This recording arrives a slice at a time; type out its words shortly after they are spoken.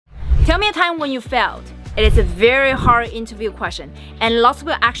Tell me a time when you failed. It is a very hard interview question, and lots of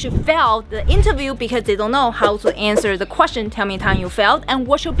people actually failed the interview because they don't know how to answer the question, tell me a time you failed, and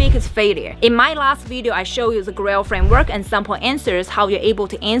what's your biggest failure. In my last video, I show you the Grail framework and sample answers, how you're able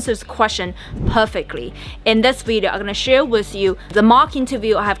to answer this question perfectly. In this video, I'm gonna share with you the mock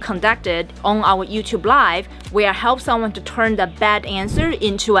interview I have conducted on our YouTube Live, where I help someone to turn the bad answer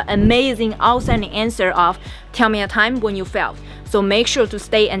into an amazing, outstanding answer of tell me a time when you failed. So make sure to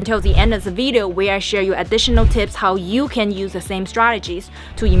stay until the end of the video where I share you additional tips how you can use the same strategies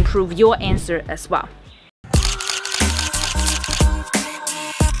to improve your answer as well.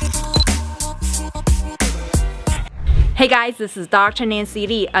 Hey guys, this is Dr. Nancy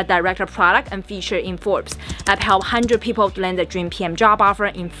Lee, a director of product and featured in Forbes. I've helped 100 people to land their dream PM job offer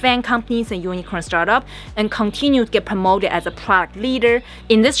in FAANG companies and unicorn startup and continue to get promoted as a product leader.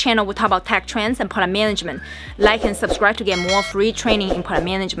 In this channel, we talk about tech trends and product management. Like and subscribe to get more free training in product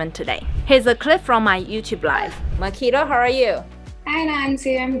management today. Here's a clip from my YouTube Live. Makita, how are you? Hi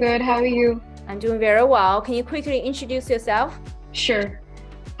Nancy, I'm good. How are you? I'm doing very well. Can you quickly introduce yourself? Sure.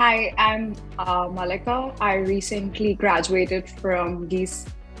 Hi, I'm Malika. I recently graduated from the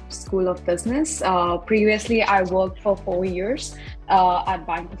School of Business. Previously, I worked for 4 years at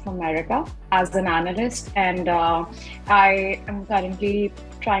Bank of America as an analyst, and I am currently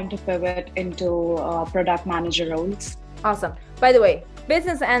trying to pivot into product manager roles. Awesome. By the way,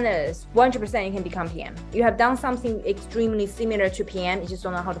 business analyst, 100% you can become PM. You have done something extremely similar to PM, you just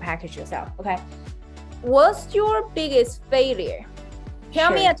don't know how to package yourself, okay? What's your biggest failure? Tell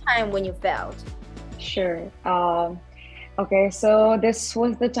me a time when you failed. Sure. Okay, so this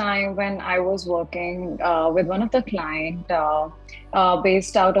was the time when I was working with one of the clients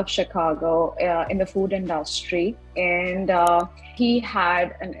based out of Chicago in the food industry. And he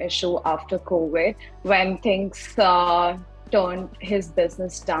had an issue after COVID when things turned his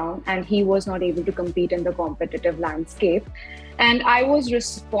business down and he was not able to compete in the competitive landscape. And I was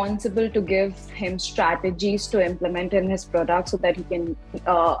responsible to give him strategies to implement in his product so that he can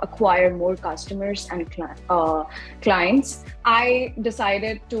acquire more customers and clients. I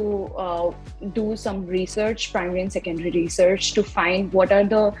decided to do some research, primary and secondary research, to find what are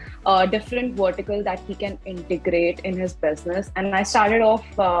the different verticals that he can integrate in his business. And I started off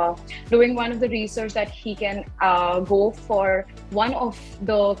doing one of the research that he can go for one of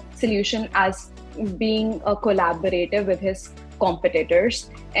the solution as being a collaborative with his competitors.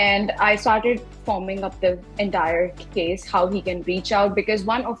 And I started forming up the entire case, how he can reach out, because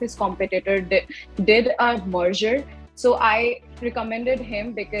one of his competitors did a merger. So I recommended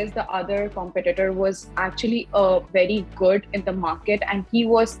him because the other competitor was actually very good in the market, and he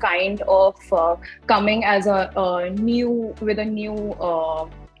was kind of coming as a new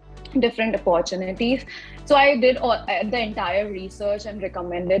different opportunities. So I did the entire research and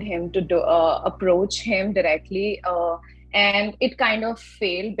recommended him to approach him directly. And it kind of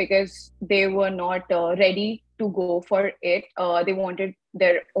failed because they were not ready to go for it. They wanted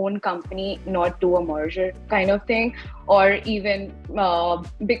their own company, not do a merger kind of thing, or even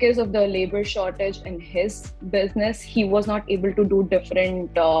because of the labor shortage in his business, he was not able to do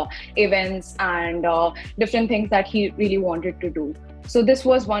different events and different things that he really wanted to do. So this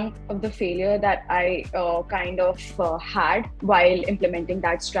was one of the failure that I kind of had while implementing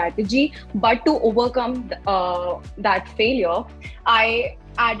that strategy. But to overcome that failure, I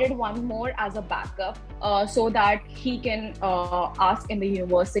added one more as a backup so that he can ask in the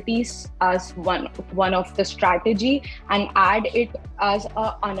universities as one of the strategy and add it as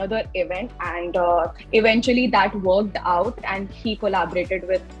another event. And eventually that worked out, and he collaborated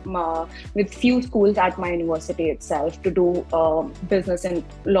with few schools at my university itself to do business in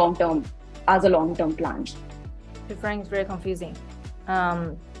long-term as a long-term plan. Frank, is very confusing.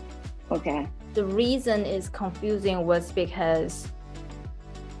 Okay. The reason is confusing was because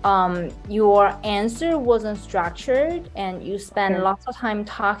your answer wasn't structured, and you spent lots of time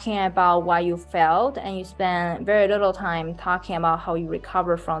talking about why you failed, and you spent very little time talking about how you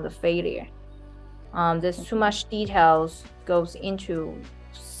recover from the failure. There's too much details goes into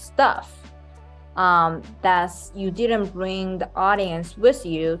stuff that you didn't bring the audience with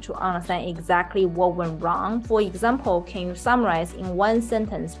you to understand exactly what went wrong. For example, can you summarize in one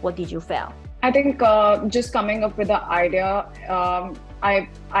sentence, what did you fail? I think just coming up with the idea,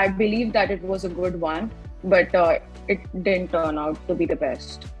 I believe that it was a good one, but it didn't turn out to be the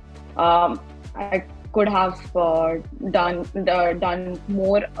best. I could have done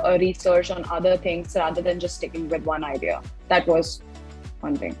more research on other things rather than just sticking with one idea. That was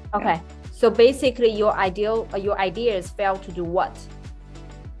one thing. Okay, yeah. So basically your ideas failed to do what?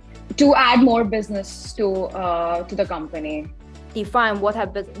 To add more business to the company. define what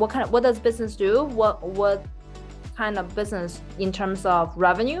does business do? What kind of business in terms of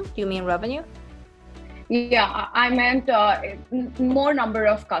revenue? Do you mean revenue? Yeah, I meant more number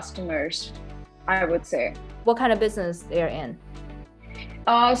of customers, I would say. What kind of business they're in?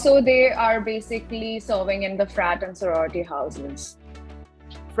 So they are basically serving in the frat and sorority houses.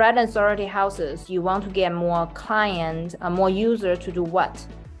 Frat and sorority houses, you want to get more clients, more users to do what?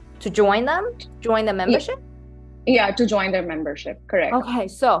 To join them? Join the membership? Yeah, to join their membership, correct. Okay,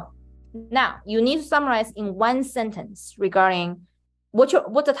 so now you need to summarize in one sentence regarding what's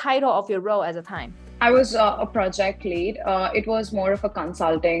the title of your role at the time? I was a project lead. It was more of a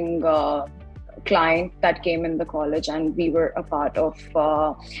consulting client that came in the college, and we were a part of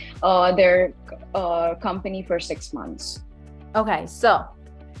their company for 6 months. Okay, so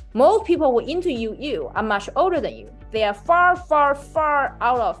most people will interview you are much older than you. They are far, far, far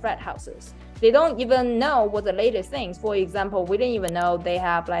out of frat houses. They don't even know what the latest things. For example, we didn't even know they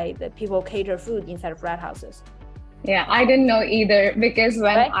have like the people cater food inside of frat houses. Yeah, I didn't know either, because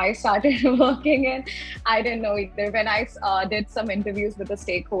when I started working in, I didn't know either. When I did some interviews with the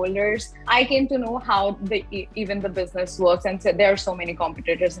stakeholders, I came to know how even the business works, and said there are so many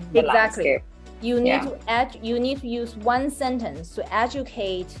competitors in the landscape. You need you need to use one sentence to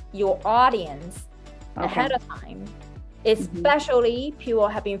educate your audience ahead of time. Especially people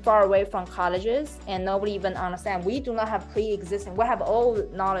have been far away from colleges and nobody even understand. We do not have pre-existing, we have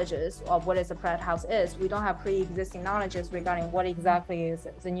old knowledges of what is a frat house is. We don't have pre-existing knowledges regarding what exactly is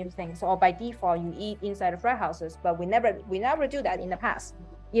the new thing. So by default, you eat inside of frat houses, but we never do that in the past,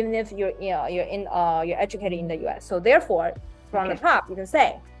 even if you're educated in the US. So therefore, from the top, you can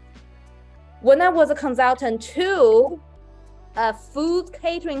say, when I was a consultant to food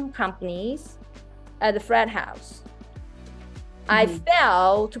catering companies at the frat house, I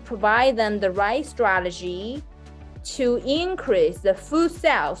failed to provide them the right strategy to increase the food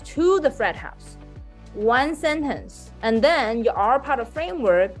sales to the frat house. One sentence, and then your R part of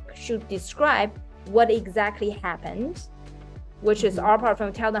framework should describe what exactly happened, which is R part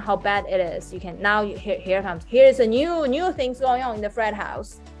framework. Tell them how bad it is. You can now here comes. Here's a new things going on in the frat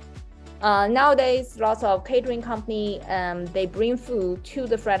house. Nowadays, lots of catering company they bring food to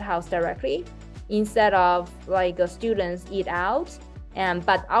the frat house directly, instead of like students eat out.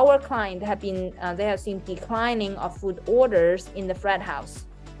 But our client have been they have seen declining of food orders in the frat house,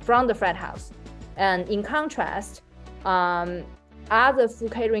 from the frat house. And in contrast, other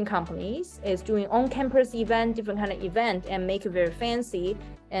food catering companies is doing on-campus event, different kind of event, and make it very fancy.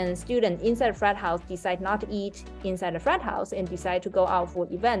 And students inside the frat house decide not to eat inside the frat house and decide to go out for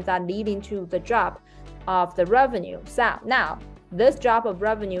events, that leading to the drop of the revenue. So now, this drop of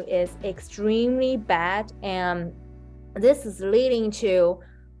revenue is extremely bad, and this is leading to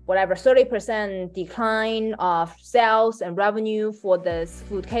whatever 30% decline of sales and revenue for this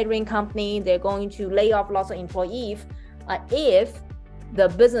food catering company. They're going to lay off lots of employees if the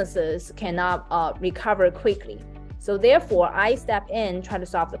businesses cannot recover quickly. So therefore, I step in, try to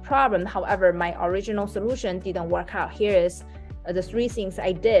solve the problem. However, my original solution didn't work out. Here is the 3 things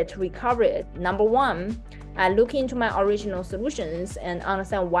I did to recover it. Number 1, I look into my original solutions and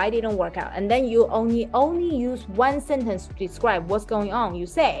understand why they didn't work out. And then you only use one sentence to describe what's going on. You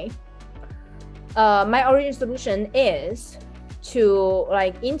say, my original solution is to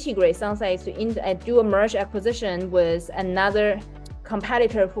like integrate some sites to do a merge acquisition with another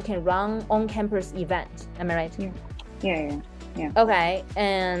competitor who can run on-campus event. Am I right? Yeah. Okay,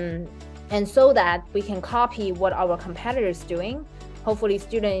 and so that we can copy what our competitor is doing. Hopefully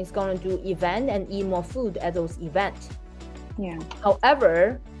student is going to do event and eat more food at those events. Yeah.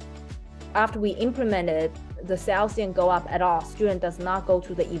 However, after we implemented, the sales didn't go up at all. Student does not go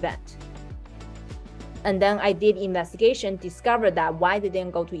to the event. And then I did investigation, discovered that why they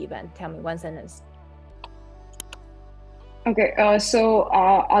didn't go to event. Tell me one sentence. Okay, so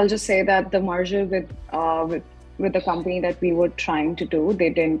I'll just say that the merger with the company that we were trying to do, they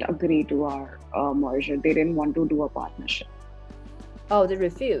didn't agree to our merger. They didn't want to do a partnership. Oh, they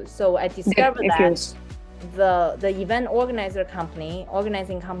refused. So I discovered that the event organizing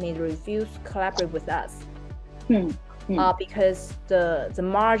company refused to collaborate with us because the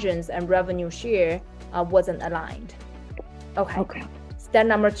margins and revenue share wasn't aligned. Okay. Step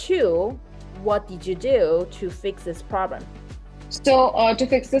number 2, what did you do to fix this problem? So to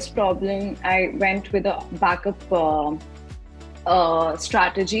fix this problem, I went with a backup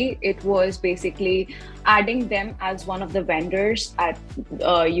strategy. It was basically adding them as one of the vendors at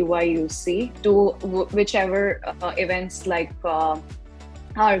UIUC to whichever events like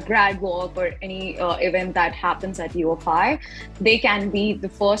or grad walk or any event that happens at UFI, they can be the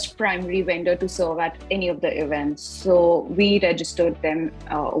first primary vendor to serve at any of the events. So we registered them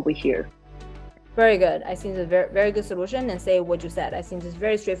over here. Very good. I think it's a very, very good solution, and say what you said. I think it's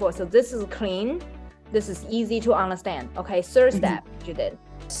very straightforward. So this is clean. This is easy to understand. Okay, third step you did.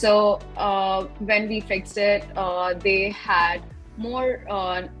 So when we fixed it, they had more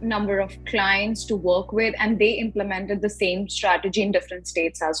number of clients to work with, and they implemented the same strategy in different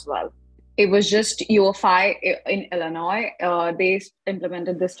states as well. It was just UFI in Illinois. They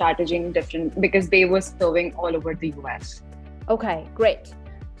implemented the strategy in different, because they were serving all over the US. Okay, great.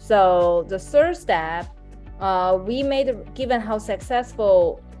 So the third step, we made, given how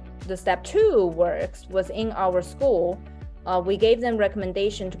successful the step 2 works was in our school, we gave them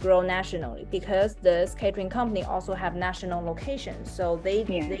recommendation to grow nationally, because this catering company also have national locations. So they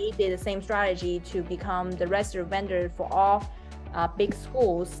did the same strategy to become the registered vendor for all big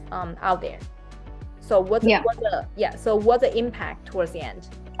schools out there. So what's the impact towards the end?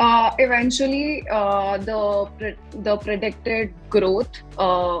 Eventually, the predicted growth,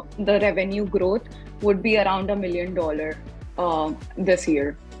 the revenue growth would be around $1 million this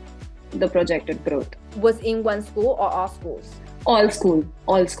year. The projected growth. Was in one school or all schools? All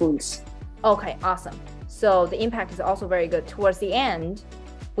schools. Okay, awesome. So the impact is also very good. Towards the end,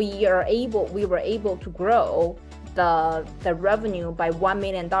 we were able to grow the revenue by $1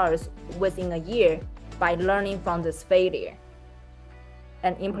 million within a year by learning from this failure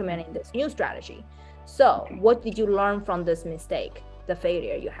and implementing this new strategy. So what did you learn from this mistake, the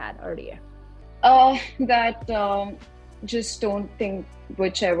failure you had earlier? Just don't think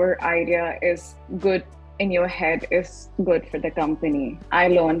whichever idea is good in your head is good for the company. I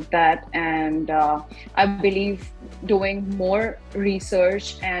learned that, and I believe doing more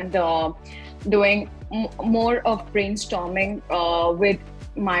research and doing more of brainstorming with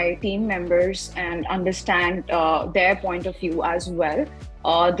my team members and understand their point of view as well.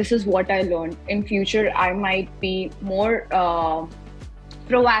 This is what I learned. In future, I might be more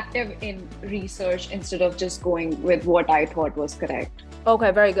proactive in research instead of just going with what I thought was correct.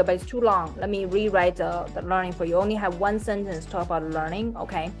 Okay, very good, but it's too long. Let me rewrite the learning for you. Only have one sentence to talk about learning,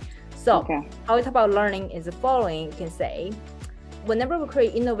 okay? So how we talk about learning is the following. You can say, whenever we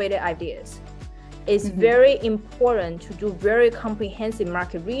create innovative ideas, it's very important to do very comprehensive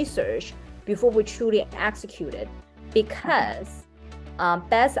market research before we truly execute it, because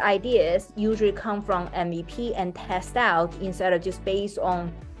best ideas usually come from MVP and test out instead of just based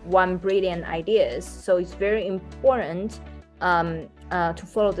on one brilliant ideas. So it's very important to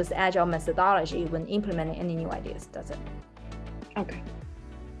follow this agile methodology when implementing any new ideas. That's it.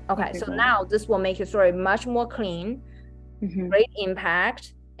 Okay, so now this will make your story much more clean, great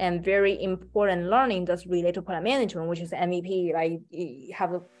impact, and very important learning that's related to product management, which is MVP. Like, you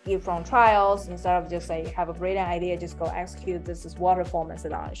have to give from trials instead of just like have a brilliant idea, just go execute. This is waterfall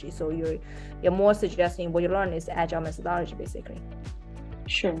methodology. So you're more suggesting what you learn is agile methodology, basically.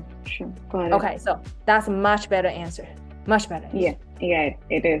 Sure. Got it. Okay, so that's a much better answer. Much better. Yeah,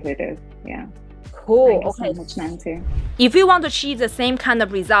 it is. Yeah. Cool. Thank you so much, Nancy. If you want to achieve the same kind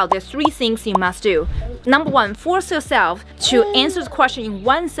of result, there's 3 things you must do. Number 1, force yourself to answer the question in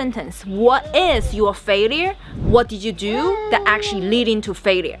one sentence. What is your failure? What did you do that actually leading to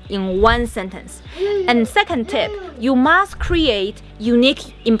failure in one sentence? And second tip, you must create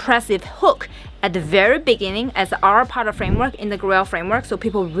unique, impressive hook at the very beginning as our part of framework in the Grail framework, so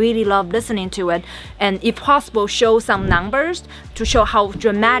people really love listening to it. And if possible, show some numbers to show how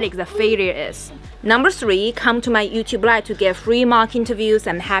dramatic the failure is. Number 3, come to my YouTube live to get free mock interviews.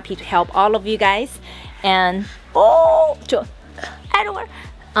 I'm happy to help all of you guys. And Edward,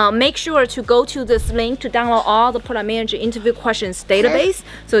 make sure to go to this link to download all the product manager interview questions database,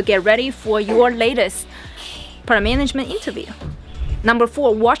 so get ready for your latest product management interview. Number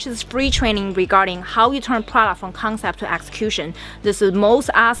 4, watch this free training regarding how you turn product from concept to execution. This is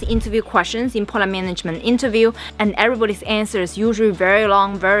most asked interview questions in product management interview, and everybody's answer is usually very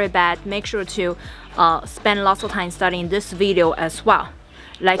long, very bad. Make sure to spend lots of time studying this video as well.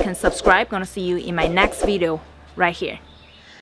 Like and subscribe. Gonna see you in my next video right here.